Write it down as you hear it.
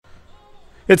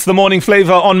It's the morning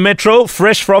flavor on Metro,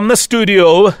 fresh from the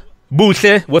studio.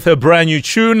 Boohle with her brand new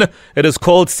tune. It is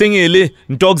called Singili.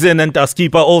 Ndogzen and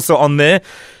Taskipa also on there.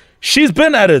 She's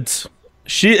been at it.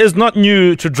 She is not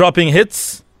new to dropping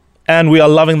hits, and we are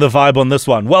loving the vibe on this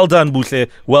one. Well done, Boohle.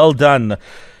 Well done.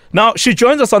 Now, she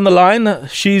joins us on the line.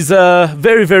 She's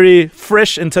very, very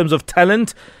fresh in terms of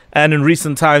talent, and in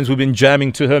recent times, we've been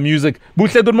jamming to her music.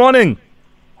 Boohle, good morning.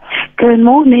 Good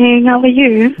morning. How are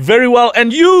you? Very well.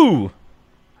 And you?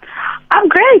 I'm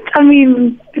great. I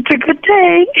mean, it's a good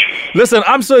day. Listen,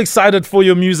 I'm so excited for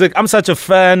your music. I'm such a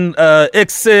fan.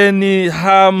 Ekseni,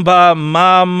 Hamba,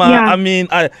 Mama. Yeah. I mean,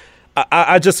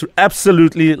 I just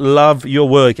absolutely love your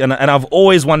work. And I've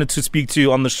always wanted to speak to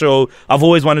you on the show. I've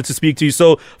always wanted to speak to you.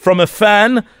 So from a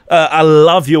fan, I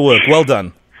love your work. Well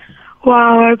done.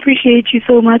 Wow, I appreciate you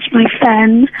so much, my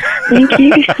fan. Thank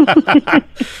you.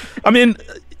 I mean,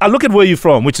 I look at where you're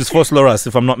from, which is Vosloorus,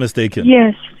 if I'm not mistaken.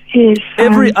 Yes.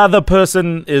 Every other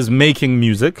person is making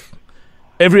music.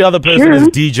 Every other person is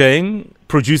DJing,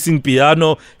 producing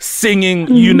piano,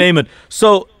 singing, you name it.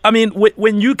 So, I mean,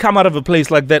 when you come out of a place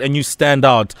like that and you stand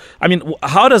out, I mean,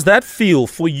 how does that feel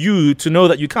for you to know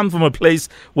that you come from a place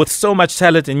with so much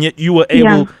talent and yet you were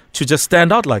able to just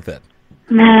stand out like that?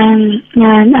 Man,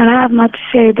 and I have much to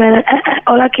say, but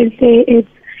all I can say is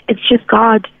it's just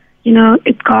God. You know,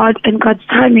 it's God and God's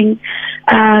timing.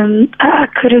 I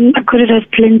couldn't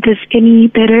have planned this any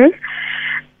better.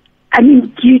 I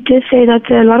mean, you did say that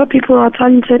a lot of people are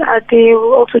talented out there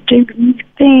who also doing the music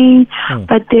thing,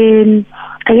 but then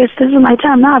I guess this is my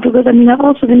time now because, I mean, I've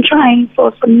also been trying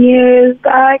for some years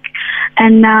back,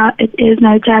 and now it is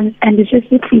my time, and it's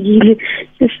just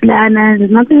learn, and there's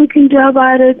nothing we can do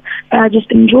about it.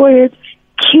 Just enjoy it.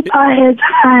 Keep our heads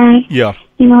high. Yeah.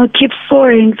 You know, keep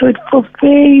soaring. So it feels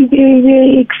very, very,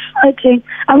 very exciting.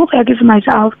 I'm also happy for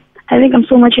myself. I think I'm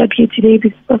so much happier today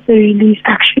because of the release,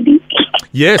 actually.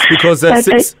 Yes, because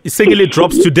Singili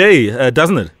drops today,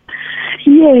 doesn't it?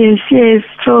 Yes.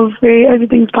 So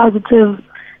everything's positive.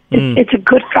 It's a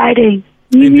good Friday.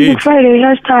 Music Friday,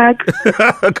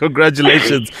 hashtag.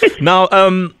 Congratulations. Now,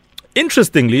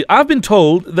 interestingly, I've been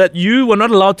told that you were not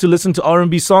allowed to listen to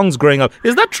R&B songs growing up.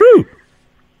 Is that true?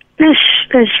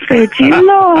 That's right. You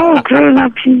know how growing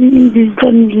up in these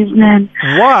countries, man.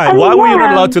 Why? I mean, Why were you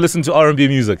not allowed to listen to R&B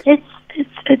music?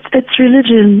 It's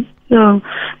religion. So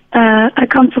I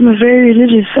come from a very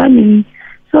religious family.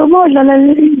 So more they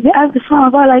have the song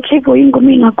about like, hey, boy, you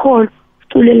going to call to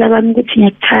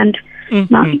the hand.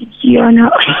 Now, you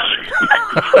know,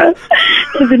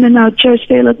 even in our church,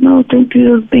 they're like, no, don't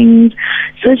do those things.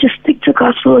 So just stick to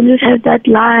gospel and just have that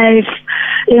life,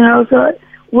 you know. So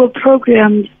we're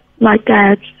programmed like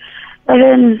that. But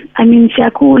then, I mean,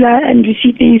 Siakula, and we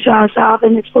see things for ourselves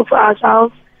and explore for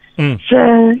ourselves.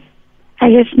 So I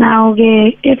guess now,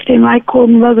 if they might call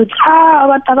me, I would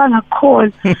what I want to call.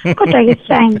 But I guess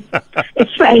fine.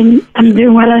 It's fine. I'm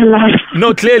doing what I love.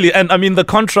 No, clearly. And I mean, the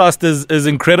contrast is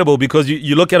incredible because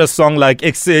you look at a song like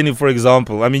Ekseni, for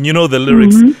example. I mean, you know the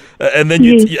lyrics. And then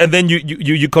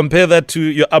you compare that to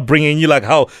your upbringing. You're like,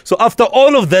 how? So after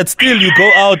all of that, still you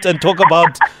go out and talk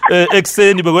about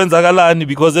Ekseni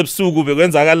because ebusuku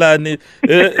bekwenzakalani.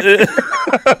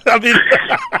 I mean,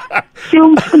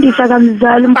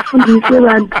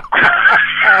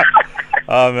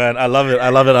 oh man, I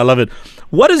love it.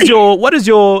 What is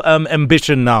your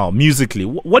ambition now musically?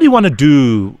 What do you want to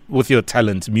do with your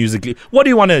talent musically? What do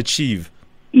you want to achieve?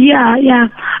 Yeah.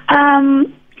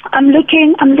 I'm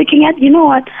looking at, you know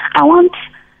what? I want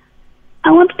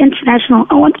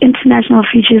international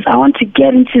features. I want to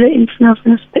get into the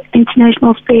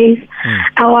international space.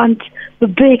 I want the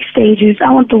big stages.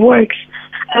 I want the works.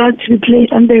 I want to be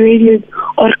played on the radio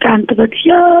or canto, but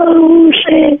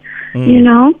you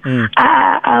know,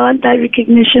 I want that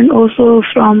recognition also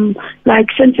from,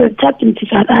 like, since we're tapped into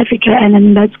South Africa, and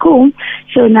then that's cool.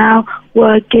 So now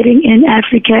we're getting in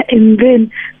Africa and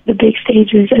then the big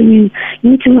stages. I mean,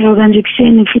 and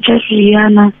feature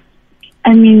Rihanna.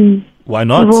 I mean, why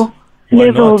not?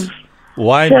 Levels.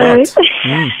 Why not? So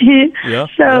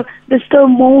there's still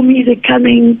more music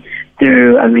coming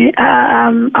through. I mean,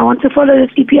 I want to follow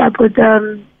this EP up with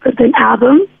an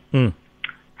album.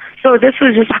 So this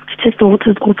was just to test the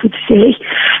waters, also to say,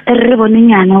 and then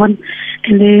I know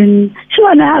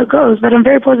how it goes, but I'm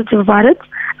very positive about it.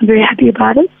 I'm very happy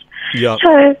about it. Yeah.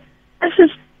 So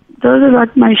those are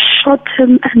like my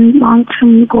short-term and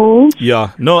long-term goals.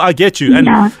 Yeah, no, I get you. And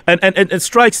it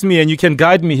strikes me, and you can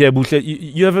guide me here, Boohle,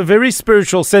 you have a very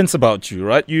spiritual sense about you,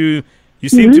 right? You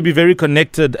seem to be very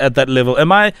connected at that level.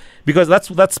 Am I? Because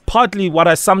that's partly what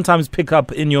I sometimes pick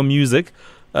up in your music,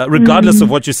 regardless of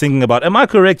what you're singing about. Am I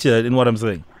correct here in what I'm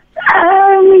saying?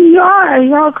 You are.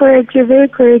 you're correct. You're very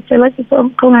correct. I like to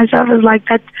call myself as like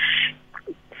that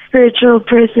spiritual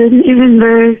person, even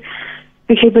though,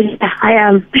 okay, but yeah, I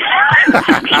am.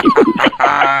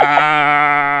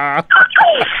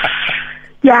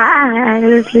 Yeah,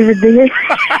 let's leave it there.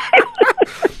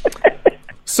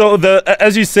 So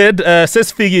as you said,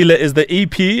 Sesfikile is the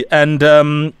EP, and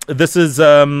this is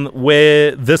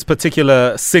where this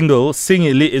particular single,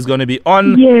 Singile, is going to be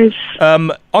on. Yes.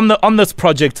 On this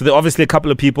project, there are obviously a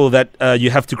couple of people that you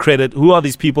have to credit. Who are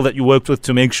these people that you worked with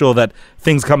to make sure that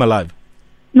things come alive?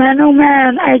 Man, oh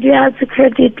man, I do have to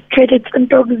credit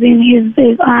Ntogzin.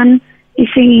 He's on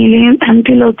Singile and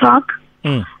Pillow Talk.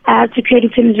 I have to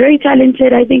credit him. He's very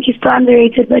talented. I think he's still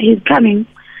underrated, but he's coming.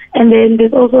 And then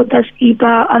there's also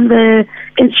Daskipa on the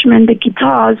instrument, the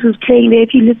guitars, who's playing there.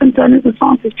 If you listen to one of the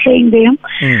songs, he's playing there.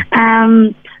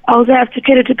 I also have to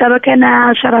credit to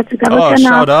Gabakana. Shout out to Gabakana.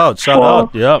 Oh, shout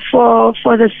out, yeah. For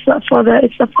the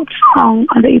it's a folk song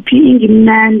on the EP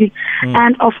Ingimnandi,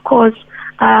 and of course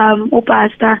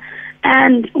Opasta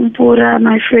and Umpura,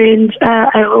 my friend.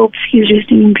 I hope he's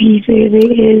resting in peace. There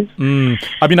is.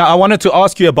 I mean, I wanted to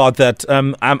ask you about that.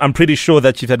 I'm pretty sure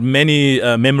that you've had many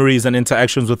memories and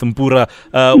interactions with Umpura.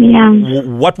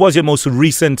 What was your most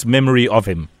recent memory of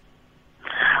him?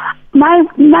 My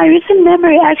recent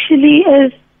memory actually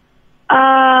is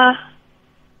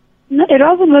it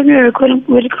wasn't when we were recording.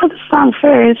 We recorded the song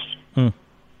first,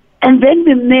 and then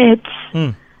we met.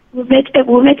 We met at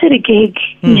a gig.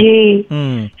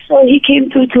 So he came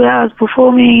through to us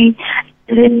performing,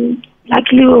 and then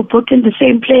luckily we were booked in the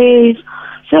same place.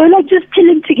 So we were like just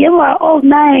chilling together all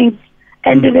night.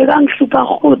 And they were going super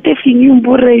hot. If you knew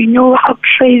Boohle, you know how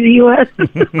crazy he was.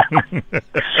 It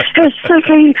was so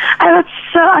crazy. I was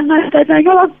so annoyed that night.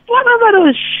 I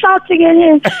was shouting at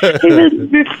him. Even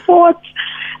we fought.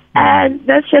 And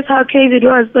that's just how crazy it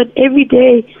was. But every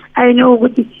day, I know,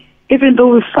 even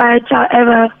though we fight,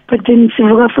 however, but then it's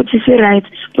right.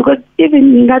 Because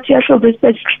even that you show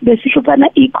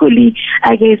equally,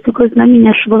 I guess, because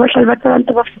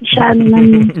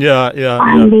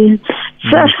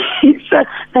so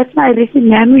that's my recent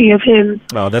memory of him.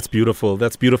 Oh, that's beautiful.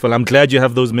 That's beautiful. I'm glad you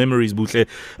have those memories, Boohle.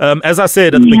 As I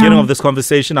said at the beginning of this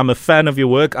conversation, I'm a fan of your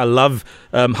work. I love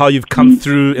how you've come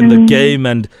through in the game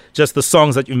and just the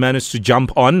songs that you managed to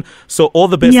jump on. So all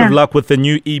the best of luck with the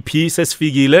new EP,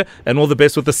 Sesfikile, and all the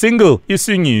best with the single,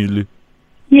 Isingile.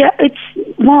 Yeah, it's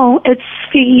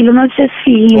Sfikile, not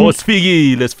Sesfikile. Oh,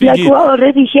 Sfikile. Like we're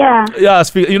already here. Yeah,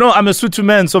 you know, I'm a Sotho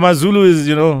man, so my Zulu is,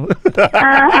 you know.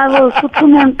 I will, Sotho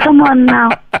man, come on now.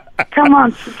 Come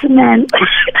on, Sotho man.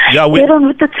 Yeah, get on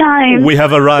with the time. We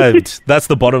have arrived. That's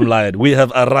the bottom line. We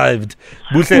have arrived.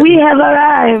 Boohle, we have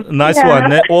arrived. Nice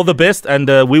one. All the best, and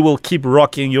we will keep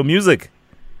rocking your music.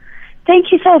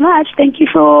 Thank you so much. Thank you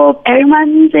for airing my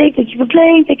music. Thank you for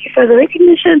playing. Thank you for the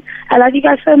recognition. I love you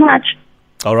guys so much.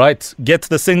 All right. Get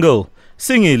the single,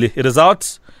 Singile. It is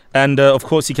out. And, of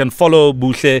course, you can follow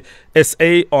Boohle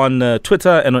SA on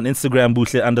Twitter and on Instagram,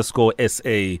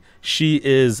 Boohle_SA. She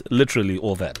is literally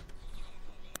all that.